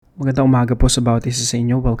Magandang umaga po sa bawat isa sa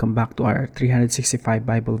inyo. Welcome back to our 365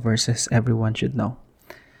 Bible verses everyone should know.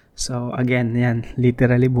 So again, yan,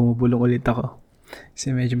 literally bumubulong ulit ako.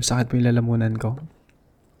 Kasi medyo masakit po yung lalamunan ko.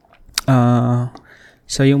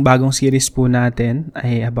 So yung bagong series po natin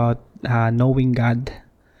ay about knowing God.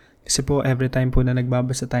 Kasi po every time po na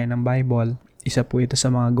nagbabasa tayo ng Bible, isa po ito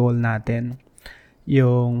sa mga goal natin.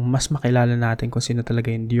 Yung mas makilala natin kung sino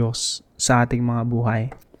talaga yung Diyos sa ating mga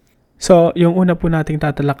buhay. So, yung una po nating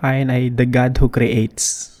tatalakayin ay the God who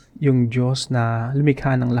creates, yung Diyos na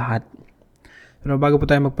lumikha ng lahat. Pero bago po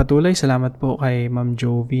tayo magpatuloy, salamat po kay Ma'am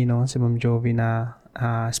Jovi, no? Si Ma'am Jovi na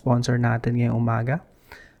sponsor natin ngayong umaga.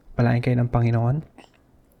 Palain kayo ng Panginoon.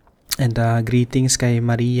 And greetings kay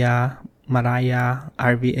Maria, Maraya,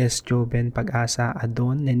 RVS, Joben, Pag-asa,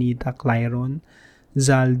 Adon, Nenita, Clyron,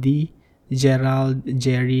 Zaldi, Gerald,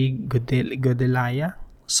 Jerry, Godelaya,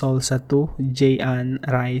 Solsa 2, Jayan,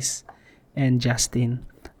 Rice, and Justin,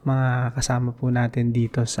 mga kasama po natin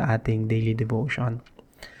dito sa ating daily devotion.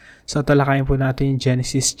 So talakayin po natin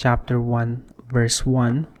Genesis chapter 1 verse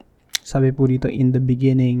 1. Sabi po dito, in the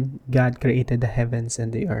beginning, God created the heavens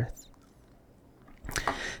and the earth.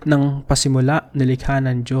 Nang pasimula, nilikha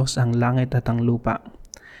ng Diyos ang langit at ang lupa.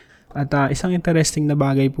 At isang interesting na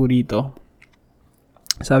bagay po dito,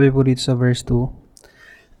 sabi po dito sa verse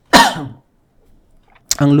 2,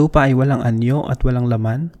 ang lupa ay walang anyo at walang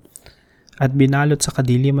laman, at binalot sa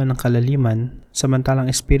kadiliman ng kalaliman, samantalang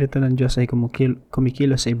Espiritu ng Diyos ay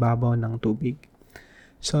kumikilo sa ibabaw ng tubig.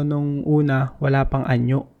 So, nung una, wala pang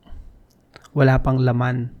anyo, wala pang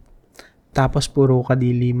laman, tapos puro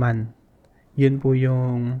kadiliman. Yun po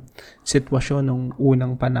yung sitwasyon nung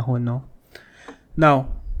unang panahon, no?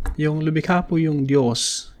 Now, yung lumikha po yung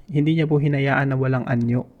Diyos, hindi niya po hinayaan na walang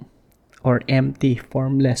anyo, or empty,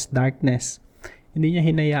 formless, darkness. Hindi niya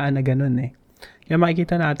hinayaan na ganun eh. Kaya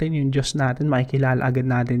makikita natin yung Diyos natin, makikilala agad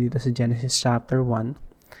natin dito sa Genesis chapter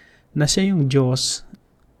 1, na siya yung Diyos.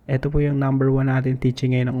 Ito po yung number 1 natin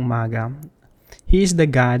teaching ngayon ng umaga. He is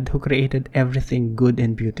the God who created everything good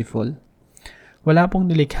and beautiful. Wala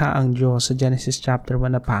pong nilikha ang Diyos sa Genesis chapter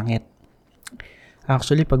 1 na pangit.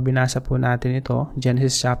 Actually, pag binasa po natin ito,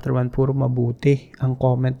 Genesis chapter 1, puro mabuti ang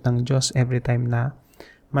comment ng Diyos every time na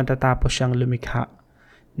matatapos siyang lumikha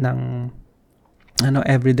ng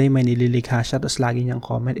everyday may nililikha siya, tapos lagi niyang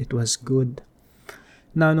comment, it was good.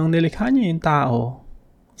 Now, nung nilikha niya yung tao,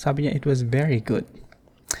 sabi niya, it was very good.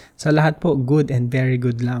 Sa lahat po, good and very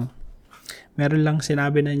good lang. Meron lang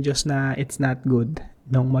sinabi ng Diyos na it's not good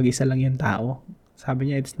nung mag-isa lang yung tao.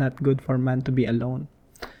 Sabi niya, it's not good for man to be alone.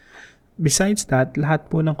 Besides that,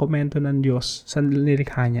 lahat po ng komento ng Diyos sa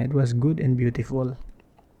nilikha niya, it was good and beautiful.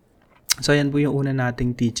 So, yan po yung una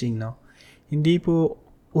nating teaching, no? Hindi po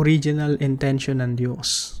original intention ng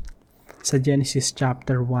Diyos sa Genesis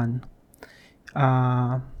chapter 1.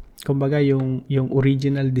 Kumbaga yung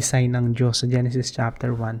original design ng Diyos sa Genesis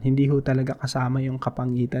chapter 1, hindi ho talaga kasama yung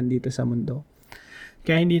kapangitan dito sa mundo.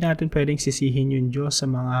 Kaya hindi natin pwedeng sisihin yung Diyos sa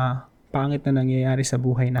mga pangit na nangyayari sa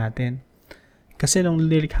buhay natin. Kasi nung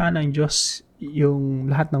nilikha ng Diyos yung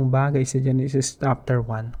lahat ng bagay sa Genesis chapter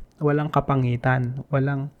 1, walang kapangitan,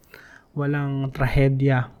 walang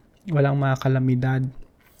trahedya, walang mga kalamidad.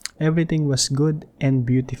 Everything was good and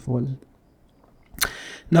beautiful.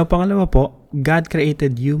 Now, pangalawa po, God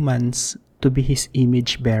created humans to be His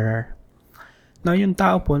image bearer. Now, yung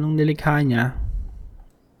tao po, nung nilikha niya,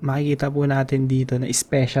 makikita po natin dito na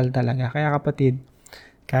special talaga. Kaya kapatid,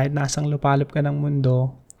 kahit nasang lupalop ka ng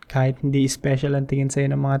mundo, kahit hindi special ang tingin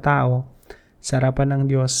sa'yo ng mga tao, sa harapan ng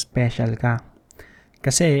Diyos, special ka.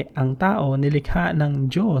 Kasi ang tao, nilikha ng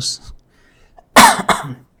Diyos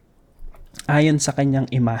ayon sa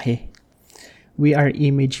kanyang imahe. We are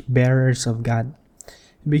image bearers of God.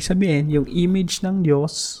 Ibig sabihin, yung image ng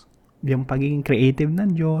Diyos, yung pagiging creative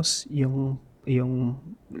ng Diyos, yung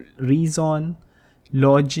reason,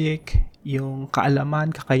 logic, yung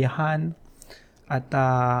kaalaman, kakayahan, at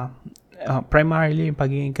primarily yung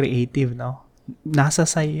pagiging creative, no? Nasa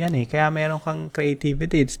sa'yo yan eh. Kaya meron kang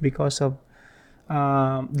creativity. It's because of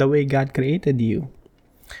the way God created you.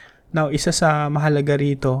 Now, isa sa mahalaga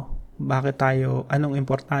rito, anong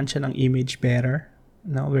importansya ng image bearer?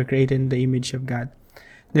 No, we're created in the image of God.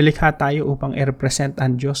 Nilikha tayo upang i-represent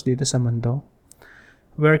ang Diyos dito sa mundo.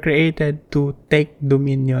 We're created to take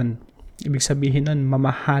dominion. Ibig sabihin nun,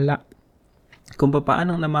 mamahala. Kung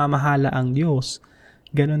paano namamahala ang Diyos,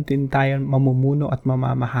 ganun din tayo mamumuno at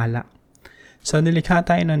mamamahala. So, nilikha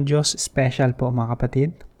tayo ng Diyos, special po mga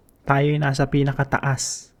kapatid. Tayo yung nasa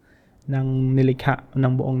pinakataas ng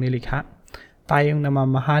buong nilikha. Tayong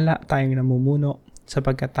namamahala, tayong namumuno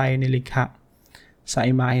sapagkat tayo nilikha sa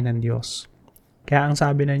imahe ng Diyos. Kaya ang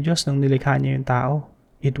sabi ng Diyos nung nilikha niya yung tao,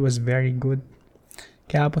 it was very good.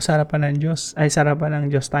 Kaya po sarapan ng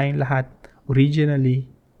Diyos tayong lahat. Originally,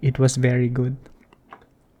 it was very good.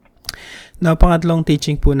 Now, pangatlong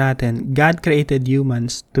teaching po natin, God created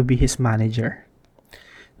humans to be His manager.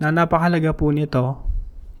 Napakalaga po nito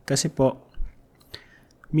kasi po,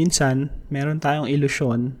 minsan, meron tayong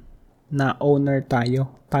ilusyon na owner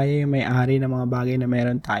tayo. Tayo yung may-ari ng mga bagay na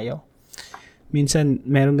meron tayo. Minsan,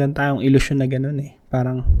 meron gan tayong ilusyon na ganun eh.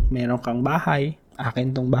 Parang meron kang bahay,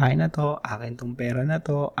 akin tong bahay na to, akin tong pera na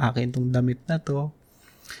to, akin tong damit na to,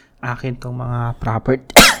 akin tong mga property.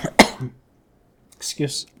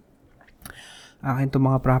 Akin tong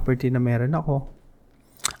mga property na meron ako.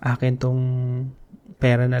 Akin tong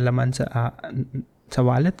pera na laman sa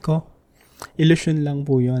wallet ko. Illusion lang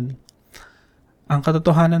po 'yon. Ang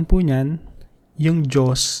katotohanan po niyan, yung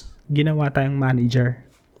Diyos ginawa tayong manager.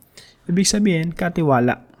 Ibig sabihin,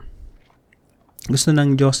 katiwala. Gusto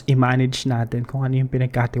ng Diyos i-manage natin kung ano yung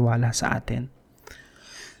pinagkatiwala sa atin.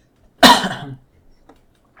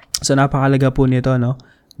 So, napakalaga po nito, no?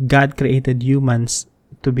 God created humans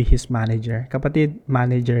to be His manager. Kapatid,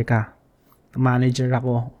 manager ka. Manager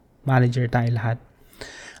ako. Manager tayo lahat.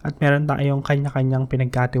 At meron tayong kanya-kanyang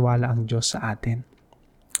pinagkatiwala ang Diyos sa atin.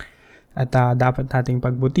 At dapat nating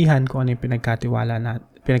pagbutihan kung ano yung pinagkatiwala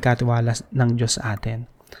ng Diyos sa atin.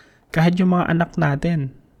 Kahit yung mga anak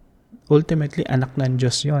natin, ultimately, anak ng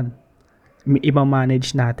Diyos yon.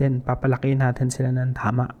 I-manage natin. Papalaki natin sila ng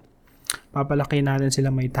tama. Papalaki natin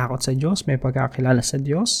sila may takot sa Diyos, may pagkakilala sa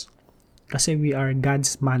Diyos. Kasi we are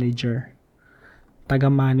God's manager.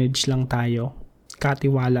 Taga-manage lang tayo.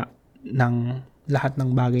 Katiwala ng lahat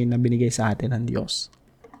ng bagay na binigay sa atin ng Diyos.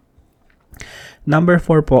 Number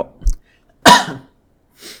 4 po.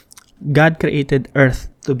 God created earth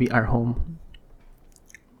to be our home.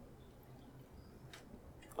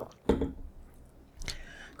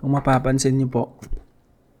 Kung mapapansin niyo po,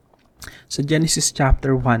 sa Genesis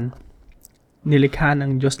chapter 1, nilikha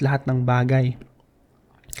ng Diyos lahat ng bagay.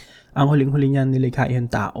 Ang huling-huli niya nilikha yung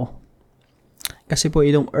tao. Kasi po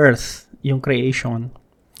itong earth, yung creation,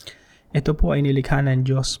 ito po ay nilikha ng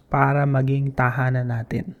Diyos para maging tahanan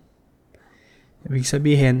natin. Ibig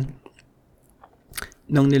sabihin,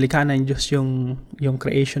 nung nilikha ng Diyos yung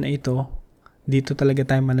creation na ito, dito talaga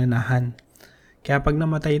tayo mananahan. Kaya pag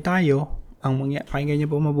namatay tayo, pakinggan niyo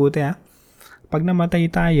po mabuti ha. Pag namatay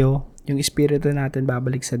tayo, yung espiritu natin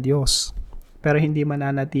babalik sa Diyos. Pero hindi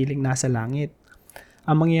mananatiling nasa langit.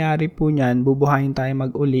 Ang mangyayari po niyan, bubuhayin tayo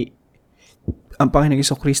mag-uli. Ang Panginoong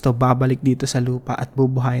Jesucristo babalik dito sa lupa at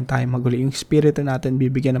bubuhayin tayo mag-uli. Yung espiritu natin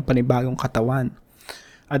bibigyan ng panibagong katawan.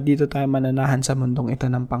 At dito tayo mananahan sa mundong ito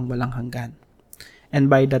ng pangwalang hanggan. And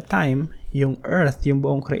by that time, yung earth, yung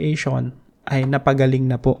buong creation, ay napagaling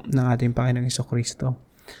na po ng ating Panginoong Jesucristo.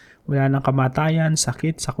 Wala nang kamatayan,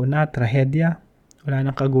 sakit, sakuna, trahedya. Wala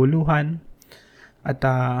nang kaguluhan. At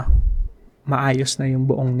maayos na yung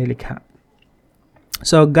buong nilikha.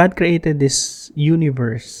 So, God created this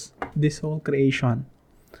universe, this whole creation,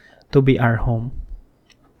 to be our home.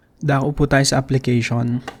 Dako po tayo sa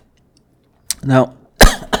application. Now,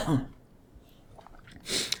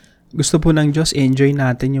 gusto po ng Diyos enjoy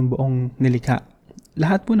natin yung buong nilikha.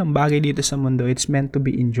 Lahat po ng bagay dito sa mundo, it's meant to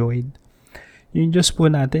be enjoyed. Yung Diyos po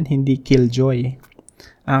natin, hindi killjoy.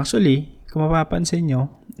 Actually, kung mapapansin nyo,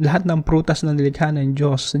 lahat ng prutas na nilikha ng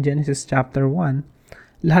Diyos sa Genesis chapter 1,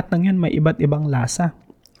 lahat ng yun may iba't ibang lasa.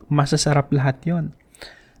 Masasarap lahat yun.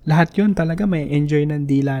 Lahat yun talaga may enjoy ng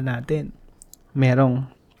dila natin. Merong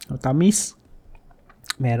tamis,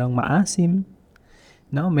 merong maasim,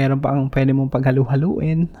 no? Meron pa ang pwede mong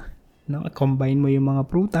paghalu-haluin, no? Combine mo yung mga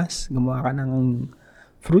prutas, gumawa ka ng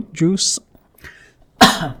fruit juice.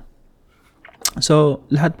 So,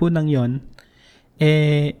 lahat po ng yon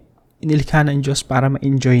inilikha ng Diyos para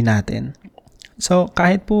ma-enjoy natin. So,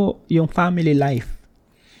 kahit po yung family life,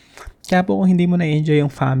 kaya po kung hindi mo na-enjoy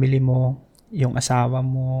yung family mo, yung asawa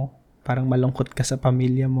mo, parang malungkot ka sa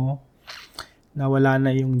pamilya mo, nawala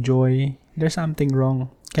na yung joy, there's something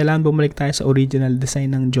wrong. Kailangan bumalik tayo sa original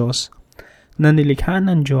design ng Diyos, na nilikha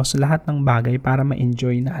ng Diyos lahat ng bagay para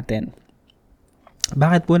ma-enjoy natin.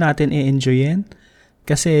 Bakit po natin i-enjoyin?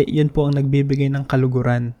 Kasi yun po ang nagbibigay ng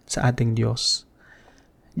kaluguran sa ating Diyos.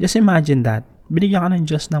 Just imagine that. Binigyan ka ng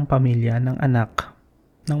Diyos ng pamilya, ng anak,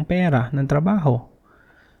 ng pera, ng trabaho.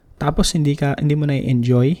 Tapos hindi mo na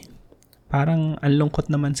i-enjoy. Parang ang lungkot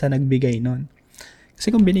naman sa nagbigay nun.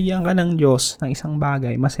 Kasi kung binigyan ka ng Diyos ng isang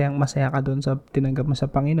bagay, masayang-masaya ka doon sa tinanggap mo sa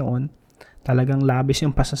Panginoon, talagang labis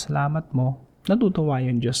yung pasasalamat mo, natutuwa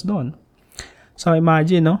yung Diyos doon. So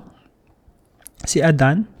imagine, no? Si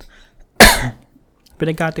Adan,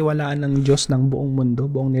 pinagkatiwalaan ng Diyos ng buong mundo,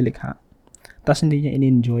 buong nilikha. Tapos hindi niya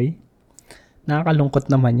in-enjoy.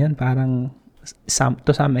 Nakakalungkot naman yun. Parang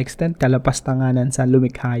to some extent, kalapastanganan sa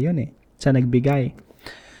lumikha yun sa nagbigay.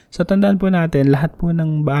 So, tandaan po natin, lahat po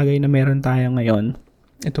ng bagay na meron tayo ngayon,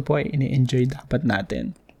 ito po ay ini-enjoy dapat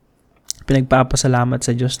natin. Pinagpapasalamat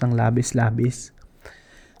sa Diyos ng labis-labis.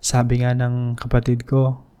 Sabi nga ng kapatid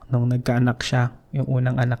ko, nung nagkaanak siya, yung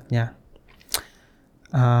unang anak niya,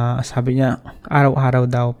 sabi niya, araw-araw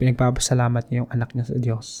daw, pinagpapasalamat niya yung anak niya sa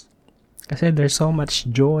Diyos. Kasi there's so much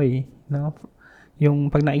joy, no?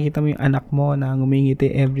 Yung pag nakikita mo yung anak mo na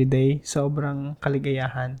ngumingiti everyday, sobrang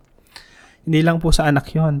kaligayahan. Hindi lang po sa anak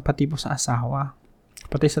yon, pati po sa asawa.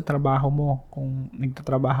 Pati sa trabaho mo, kung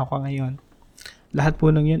nagtatrabaho ka ngayon. Lahat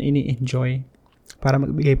po ng yun ini-enjoy para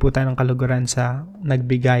magbigay po tayo ng kaluguran sa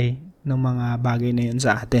nagbigay ng mga bagay na yun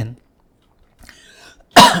sa atin.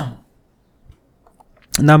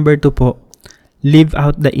 Number 2 po, live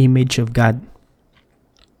out the image of God.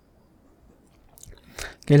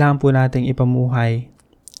 Kailangan po nating ipamuhay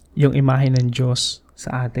yung imahe ng Diyos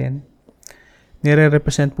sa atin.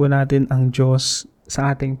 Nire-represent po natin ang Diyos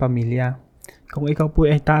sa ating pamilya. Kung ikaw po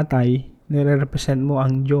ay tatay, nire-represent mo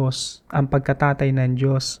ang Diyos, ang pagkatatay ng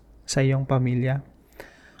Diyos sa iyong pamilya.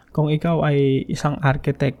 Kung ikaw ay isang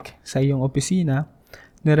architect sa iyong opisina,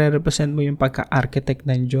 nire-represent mo yung pagka-architect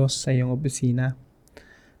ng Diyos sa iyong opisina.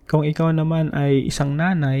 Kung ikaw naman ay isang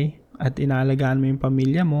nanay at inaalagaan mo yung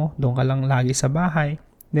pamilya mo, doon ka lang lagi sa bahay,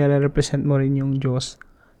 nire-represent mo rin yung Diyos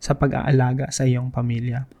sa pag-aalaga sa iyong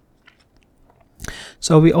pamilya.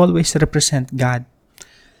 So, we always represent God.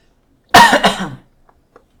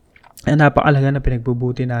 Ang napakalaga na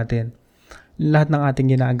pinagbubuti natin lahat ng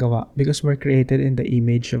ating ginagawa because we're created in the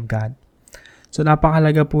image of God. So,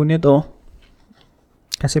 napakalaga po nito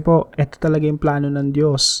kasi po, ito talaga yung plano ng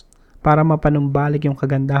Diyos para mapanumbalik yung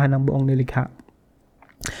kagandahan ng buong nilikha.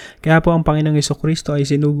 Kaya po ang Panginoong Jesucristo ay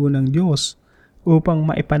sinugo ng Diyos upang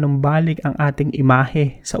maipanumbalik ang ating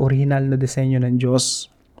imahe sa original na disenyo ng Diyos.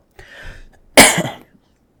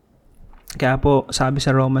 Kaya po, sabi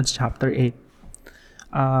sa Romans chapter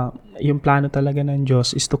 8, yung plano talaga ng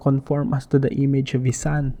Diyos is to conform us to the image of His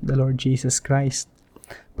Son, the Lord Jesus Christ.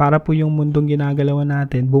 Para po yung mundong ginagalawan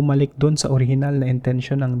natin, bumalik dun sa original na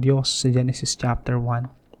intention ng Diyos sa Genesis chapter 1.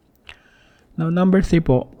 Now, number 3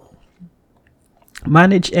 po,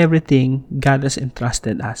 manage everything God has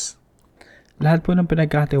entrusted us. Lahat po ng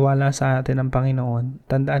pinagkatiwala sa atin ng Panginoon,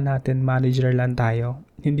 tandaan natin, manager lang tayo.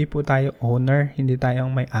 Hindi po tayo owner, hindi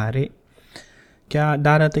tayong may-ari. Kaya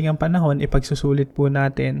darating ang panahon, ipagsusulit po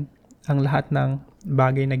natin ang lahat ng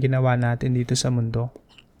bagay na ginawa natin dito sa mundo.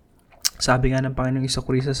 Sabi nga ng Panginoong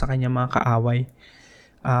Jesucristo sa kanyang mga kaaway,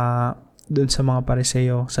 doon sa mga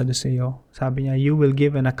Pariseo, Saduceo, sabi niya, you will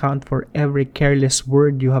give an account for every careless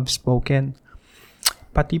word you have spoken.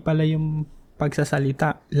 Pati pala yung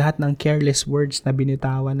pagsasalita, lahat ng careless words na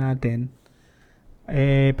binitawan natin,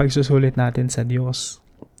 pagsusulit natin sa Diyos.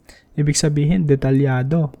 Ibig sabihin,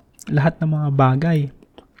 detalyado. Lahat ng mga bagay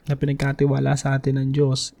na pinagkatiwala sa atin ng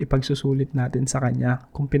Diyos, ipagsusulit natin sa Kanya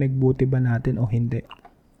kung pinagbuti ba natin o hindi.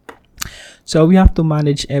 So, we have to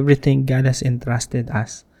manage everything God has entrusted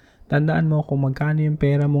us. Tandaan mo kung magkano yung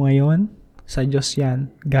pera mo ngayon, sa Diyos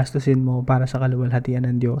yan, gastusin mo para sa kaluwalhatian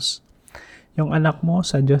ng Diyos. Yung anak mo,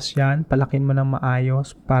 sa Diyos yan, palakin mo ng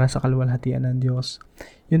maayos para sa kaluwalhatian ng Diyos.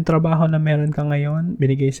 Yung trabaho na meron ka ngayon,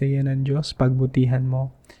 binigay sa iyo ng Diyos, pagbutihan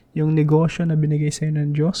mo. Yung negosyo na binigay sa iyo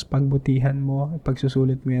ng Diyos, pagbutihan mo,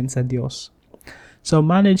 pagsusulit mo yan sa Diyos. So,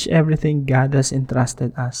 manage everything God has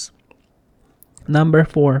entrusted us. Number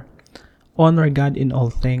 4, honor God in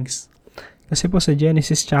all things. Kasi po sa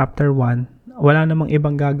Genesis chapter 1, wala namang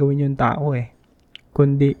ibang gagawin yung tao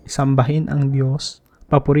kundi sambahin ang Diyos,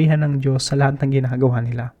 papurihan ng Diyos sa lahat ng ginagawa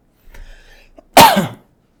nila.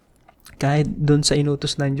 Kahit dun sa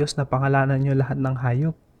inutos ng Diyos na pangalanan nyo lahat ng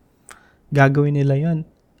hayop, gagawin nila yon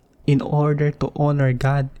in order to honor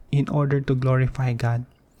God, in order to glorify God.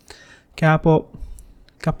 Kaya po,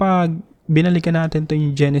 kapag binalikan natin ito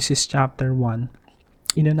yung Genesis chapter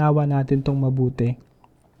 1, inanawa natin itong mabuti,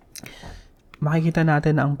 makikita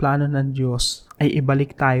natin na ang plano ng Diyos ay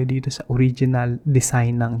ibalik tayo dito sa original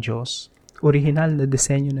design ng Diyos. Original na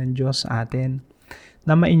disenyo ng Diyos sa atin.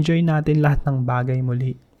 Na ma-enjoy natin lahat ng bagay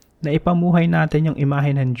muli. Na ipamuhay natin yung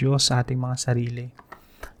imahe ng Diyos sa ating mga sarili.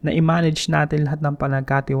 Na i-manage natin lahat ng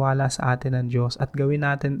panagkatiwala sa atin ng Diyos at gawin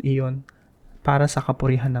natin iyon para sa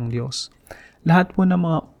kapurihan ng Diyos. Lahat po ng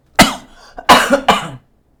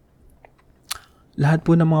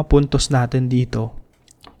mga puntos natin dito,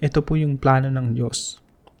 ito po yung plano ng Diyos.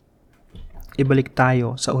 Ibalik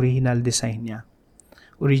tayo sa original design niya.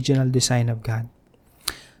 Original design of God.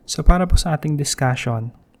 So para po sa ating discussion,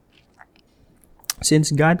 since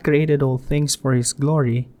God created all things for His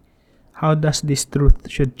glory, How does this truth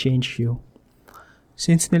should change you?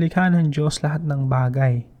 Since nilikha ng Diyos lahat ng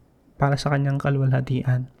bagay para sa kanyang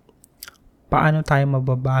kaluwalhatian, paano tayo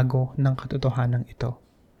mababago ng katotohanan ito?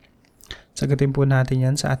 Sagutin po natin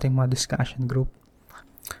yan sa ating mga discussion group.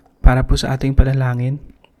 Para po sa ating panalangin,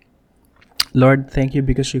 Lord, thank you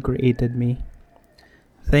because you created me.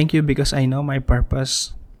 Thank you because I know my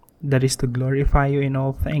purpose, that is to glorify you in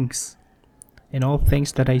all things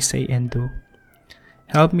that I say and do.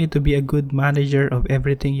 Help me to be a good manager of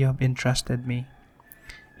everything you have entrusted me.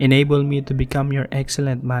 Enable me to become your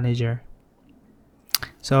excellent manager.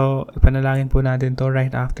 So, ipanalangin po natin to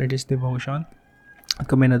right after this devotion.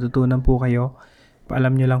 At kung may natutunan po kayo,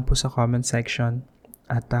 paalam nyo lang po sa comment section.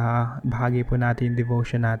 At bahagi po natin yung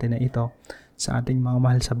devotion natin na ito sa ating mga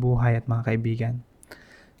mahal sa buhay at mga kaibigan.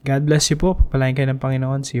 God bless you po. Pagpalain kayo ng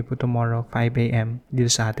Panginoon. See you po tomorrow, 5 a.m.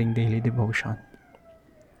 dito sa ating daily devotion.